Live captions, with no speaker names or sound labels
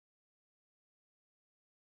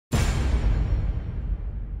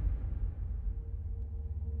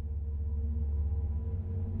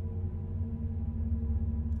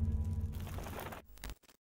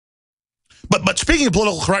But speaking of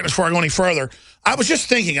political correctness, before I go any further, I was just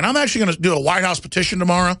thinking, and I'm actually going to do a White House petition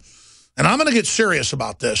tomorrow, and I'm going to get serious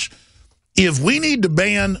about this. If we need to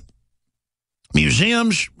ban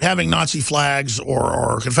museums having Nazi flags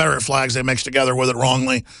or Confederate flags they mixed together with it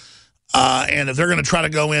wrongly, and if they're going to try to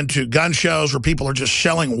go into gun shows where people are just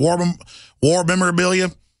selling war memorabilia,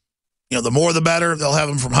 you know, the more the better. They'll have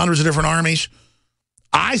them from hundreds of different armies.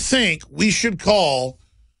 I think we should call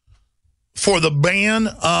for the ban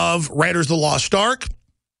of Raiders of the Lost Ark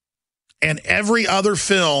and every other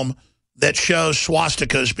film that shows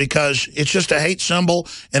swastikas, because it's just a hate symbol,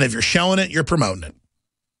 and if you're showing it, you're promoting it.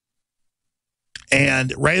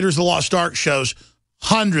 And Raiders of the Lost Ark shows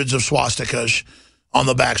hundreds of swastikas on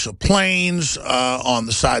the backs of planes, on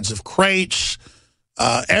the sides of crates,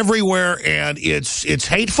 everywhere, and it's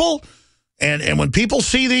hateful. And when people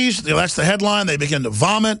see these, you know, that's the headline, they begin to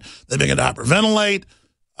vomit, they begin to hyperventilate.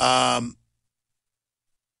 I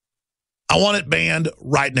want it banned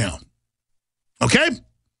right now. Okay?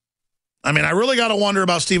 I mean, I really got to wonder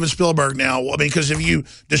about Steven Spielberg now. I mean, because if you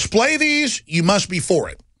display these, you must be for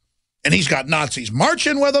it. And he's got Nazis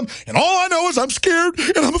marching with him, and all I know is I'm scared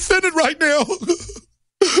and I'm offended right now.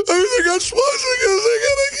 Everything got swastikas.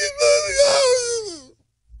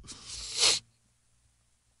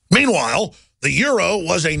 Meanwhile, the euro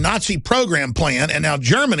was a Nazi program plan, and now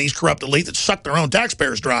Germany's corrupt elite that sucked their own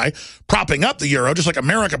taxpayers dry, propping up the euro, just like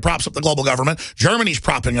America props up the global government. Germany's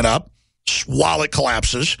propping it up while it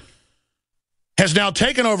collapses, has now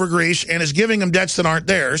taken over Greece and is giving them debts that aren't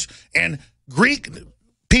theirs. And Greek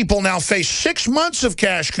people now face 6 months of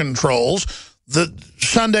cash controls, the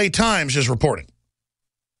Sunday Times is reporting.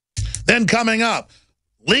 Then coming up,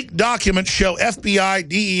 leaked documents show FBI,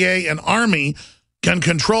 DEA, and Army can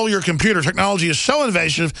control your computer. Technology is so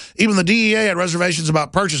invasive, even the DEA had reservations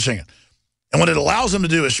about purchasing it. And what it allows them to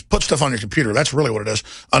do is put stuff on your computer. That's really what it is,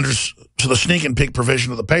 under the sneak and peek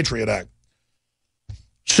provision of the Patriot Act.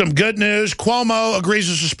 Some good news. Cuomo agrees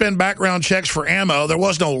to suspend background checks for ammo. There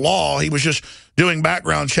was no law. He was just doing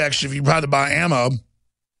background checks if you had to buy ammo. It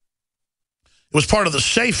was part of the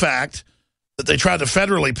SAFE Act that they tried to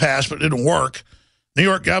federally pass, but it didn't work. New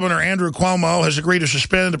York Governor Andrew Cuomo has agreed to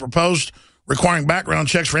suspend the proposed requiring background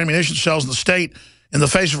checks for ammunition sales in the state in the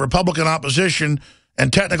face of Republican opposition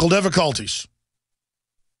and technical difficulties.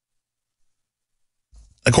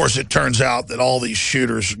 Of course, it turns out that all these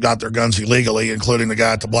shooters got their guns illegally, including the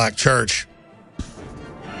guy at the black church.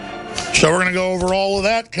 So we're going to go over all of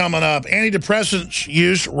that coming up. Antidepressant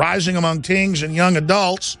use rising among teens and young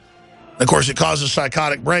adults. Of course, it causes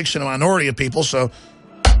psychotic breaks in a minority of people. So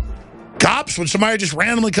cops, when somebody just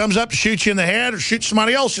randomly comes up to shoot you in the head or shoot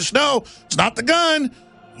somebody else, just know it's not the gun.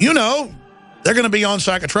 You know, they're going to be on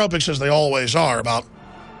psychotropics, as they always are, about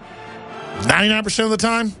 99% of the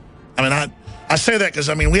time. I mean, I say that because,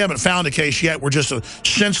 I mean, we haven't found a case yet where just a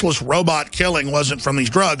senseless robot killing wasn't from these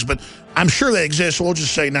drugs, but I'm sure they exist, so we'll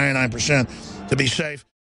just say 99% to be safe.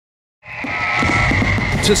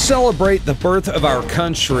 To celebrate the birth of our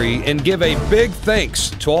country and give a big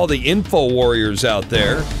thanks to all the info warriors out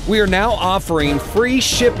there, we are now offering free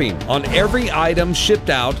shipping on every item shipped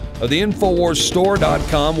out of the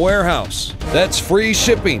InfoWarsStore.com warehouse. That's free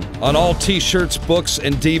shipping on all t-shirts, books,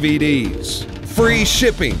 and DVDs. Free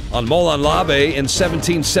shipping on Molon Labe and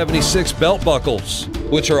 1776 belt buckles,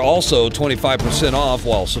 which are also 25% off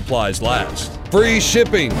while supplies last. Free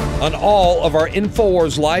shipping on all of our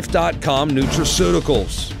InfoWarsLife.com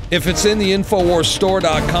nutraceuticals. If it's in the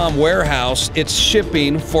InfoWarsStore.com warehouse, it's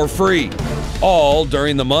shipping for free, all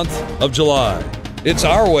during the month of July. It's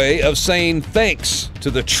our way of saying thanks to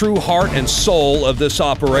the true heart and soul of this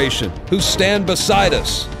operation, who stand beside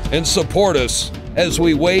us and support us as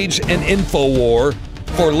we wage an info war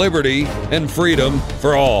for liberty and freedom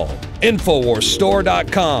for all.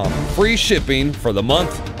 InfoWarsStore.com, free shipping for the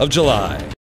month of July.